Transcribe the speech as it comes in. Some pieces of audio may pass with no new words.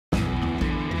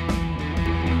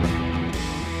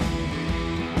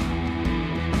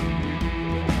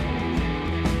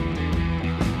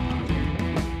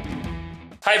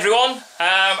Hi everyone,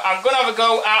 I'm going to have a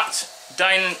go at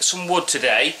dyeing some wood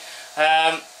today.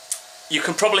 You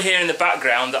can probably hear in the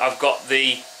background that I've got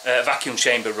the vacuum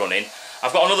chamber running.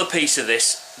 I've got another piece of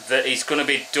this that is going to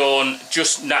be done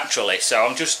just naturally, so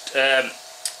I'm just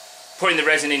putting the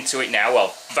resin into it now,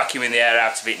 well, vacuuming the air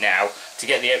out of it now to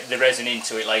get the resin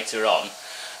into it later on,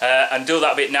 and do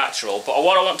that bit natural. But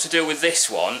what I want to do with this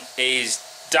one is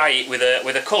dye it with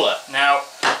a colour. Now,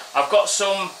 I've got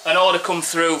an order come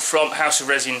through from House of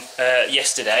Resin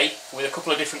yesterday with a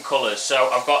couple of different colours. So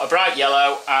I've got a bright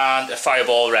yellow and a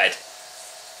fireball red.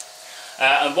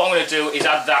 And what I'm going to do is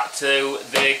add that to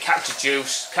the Cactus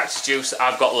Juice that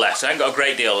I've got left. So I haven't got a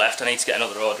great deal left. I need to get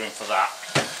another order in for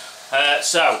that.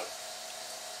 So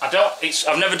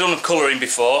I've never done colouring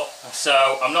before,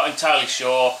 so I'm not entirely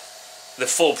sure the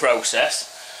full process.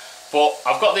 But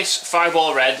I've got this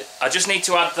fireball red. I just need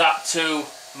to add that to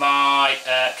my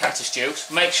Cactus Juice.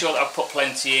 Make sure that I've put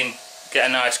plenty in, get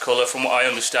a nice colour. From what I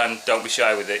understand, don't be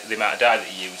shy with the amount of dye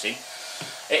that you're using.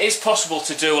 It is possible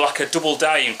to do like a double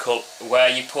dyeing cut where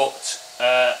you put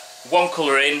one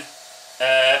colour in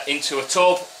into a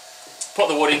tub, put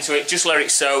the wood into it, just let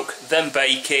it soak, then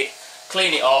bake it,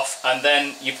 clean it off, and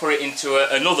then you put it into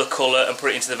another colour and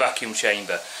put it into the vacuum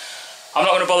chamber. I'm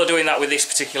not going to bother doing that with this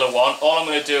particular one. All I'm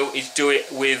going to do is do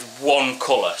it with one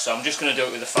colour. So I'm just going to do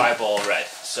it with the fireball red.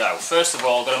 So first of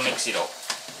all, I'm going to mix it up.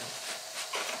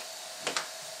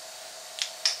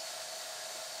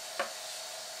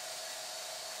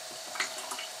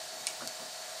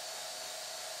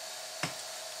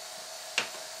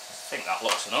 I think that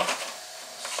looks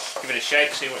enough. Give it a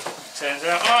shake, see what it turns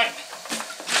out like.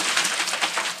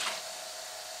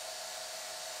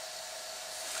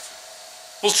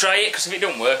 We'll try it, because if it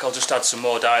don't work, I'll just add some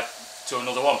more dye to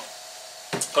another one.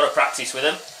 Got to practice with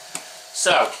them.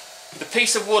 So, the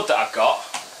piece of wood that I've got,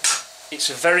 it's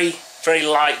a very, very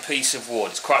light piece of wood.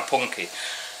 It's quite punky.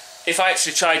 If I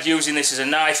actually tried using this as a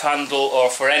knife handle or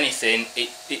for anything,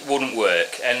 it wouldn't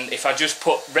work. And if I just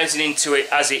put resin into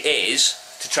it as it is,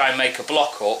 to try and make a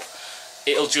block up,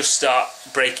 it'll just start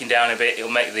breaking down a bit.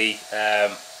 It'll make the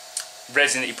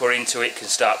resin that you put into it can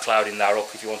start clouding that up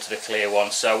if you wanted a clear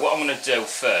one. So what I'm going to do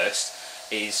first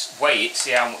is weigh it,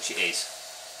 see how much it is.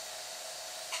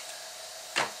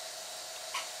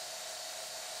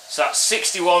 So that's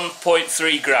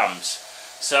 61.3 grams.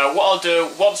 So what I'll do,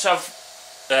 once I've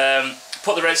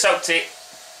put the resin, soaked it,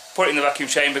 put it in the vacuum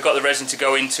chamber, got the resin to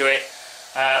go into it,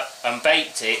 and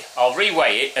baked it, I'll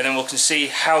reweigh it and then we can see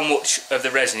how much of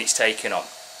the resin it's taken on.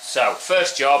 So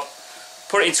first job,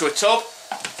 put it into a tub.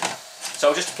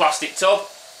 So just a plastic tub,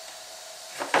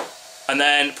 and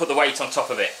then put the weight on top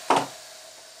of it.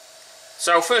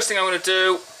 So first thing I'm going to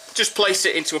do, just place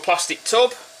it into a plastic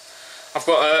tub. I've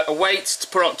got a weight to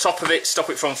put on top of it, stop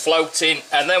it from floating,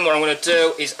 and then what I'm going to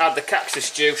do is add the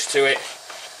Cactus Juice to it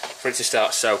for it to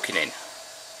start soaking in.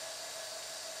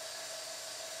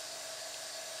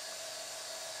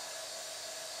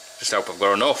 Just hope I've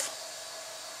got enough.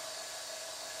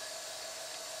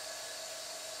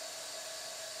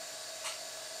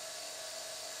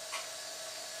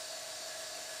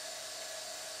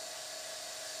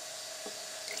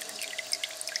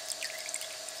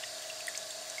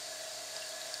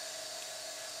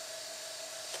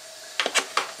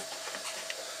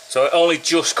 So it only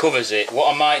just covers it.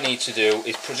 What I might need to do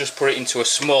is just put it into a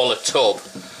smaller tub,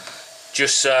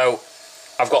 just so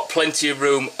I've got plenty of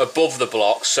room above the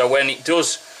block, so when it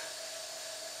does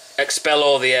expel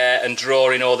all the air and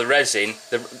draw in all the resin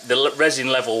resin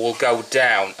level will go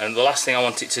down, and the last thing I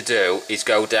want it to do is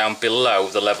go down below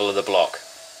the level of the block.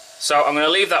 So I'm going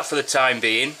to leave that for the time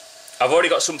being. I've already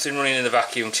got something running in the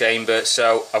vacuum chamber,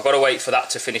 so I've got to wait for that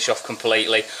to finish off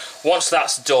completely. Once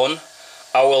that's done,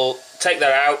 I will take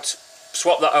that out,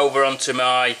 swap that over onto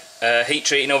my heat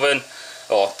treating oven,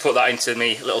 or put that into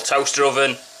my little toaster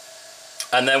oven,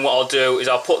 and then what I'll do is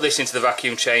I'll put this into the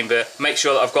vacuum chamber, make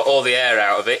sure that I've got all the air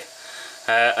out of it,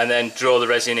 and then draw the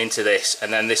resin into this,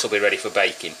 and then this will be ready for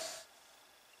baking.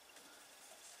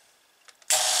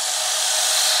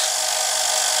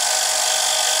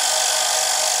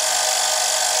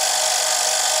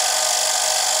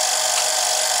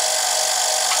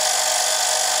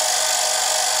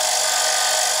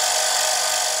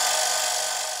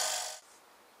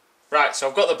 Right, so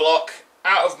I've got the block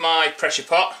out of my pressure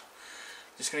pot.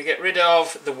 Just going to get rid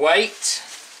of the weight.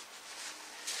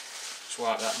 Just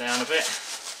wipe that down a bit.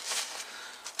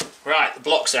 Right, the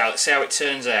block's out. Let's see how it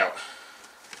turns out.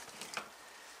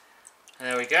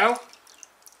 There we go.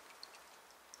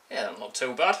 Yeah, that's not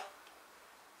too bad.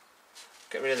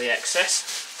 Get rid of the excess.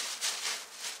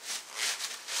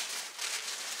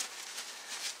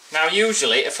 Now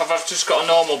usually if I've just got a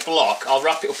normal block, I'll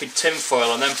wrap it up in tin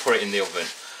foil and then put it in the oven.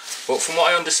 But from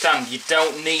what I understand, you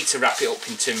don't need to wrap it up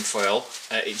in tin foil,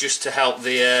 it's just to help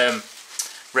the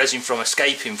resin from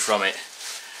escaping from it.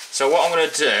 So what I'm going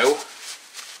to do,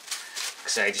 like I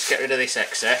say, just get rid of this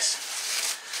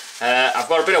excess. I've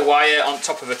got a bit of wire on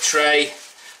top of a tray,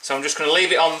 so I'm just going to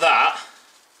leave it on that.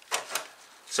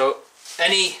 So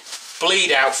any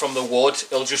bleed out from the wood,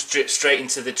 it'll just drip straight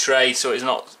into the tray, so it's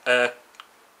not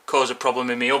cause a problem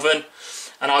in my oven.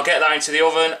 And I'll get that into the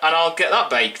oven and I'll get that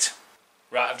baked.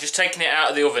 Right, I've just taken it out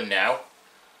of the oven now.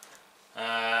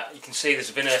 You can see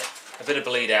there's been a bit of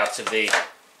bleed out of the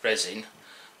resin,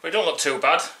 but it don't look too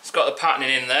bad. It's got the patterning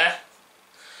in there.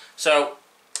 So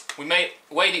we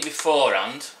weighed it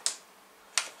beforehand.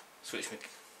 Switch my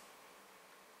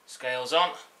scales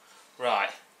on.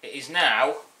 Right, it is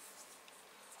now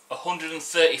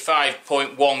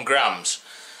 135.1 grams.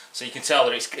 So you can tell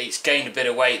that it's gained a bit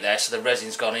of weight there, so the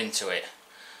resin's gone into it.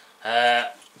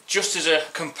 Just as a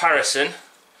comparison,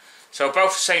 so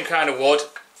both the same kind of wood.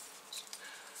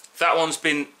 That one's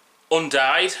been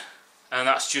undyed, and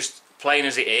that's just plain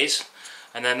as it is,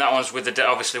 and then that one's with the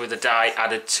obviously with the dye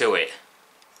added to it.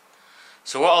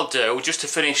 So what I'll do, just to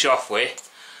finish off with,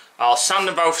 I'll sand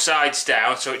them both sides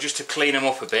down, so just to clean them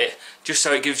up a bit, just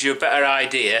so it gives you a better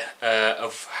idea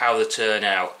of how they turn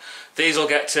out. These will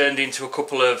get turned into a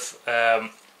couple of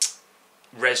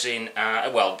resin,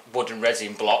 wooden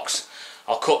resin blocks.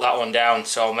 I'll cut that one down,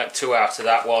 so I'll make 2 out of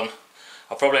that one.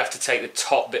 I'll probably have to take the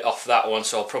top bit off that one,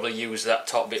 so I'll probably use that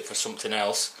top bit for something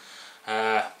else.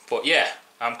 But yeah,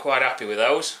 I'm quite happy with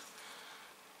those.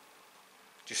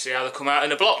 Just see how they come out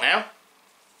in a block now.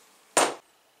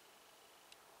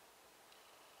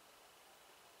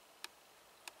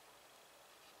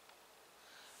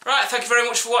 Right, thank you very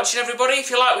much for watching, everybody. If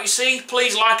you like what you see,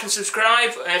 please like and subscribe.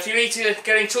 If you need to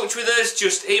get in touch with us,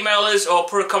 just email us or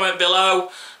put a comment below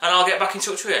and I'll get back in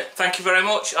touch with you. Thank you very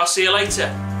much. I'll see you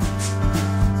later.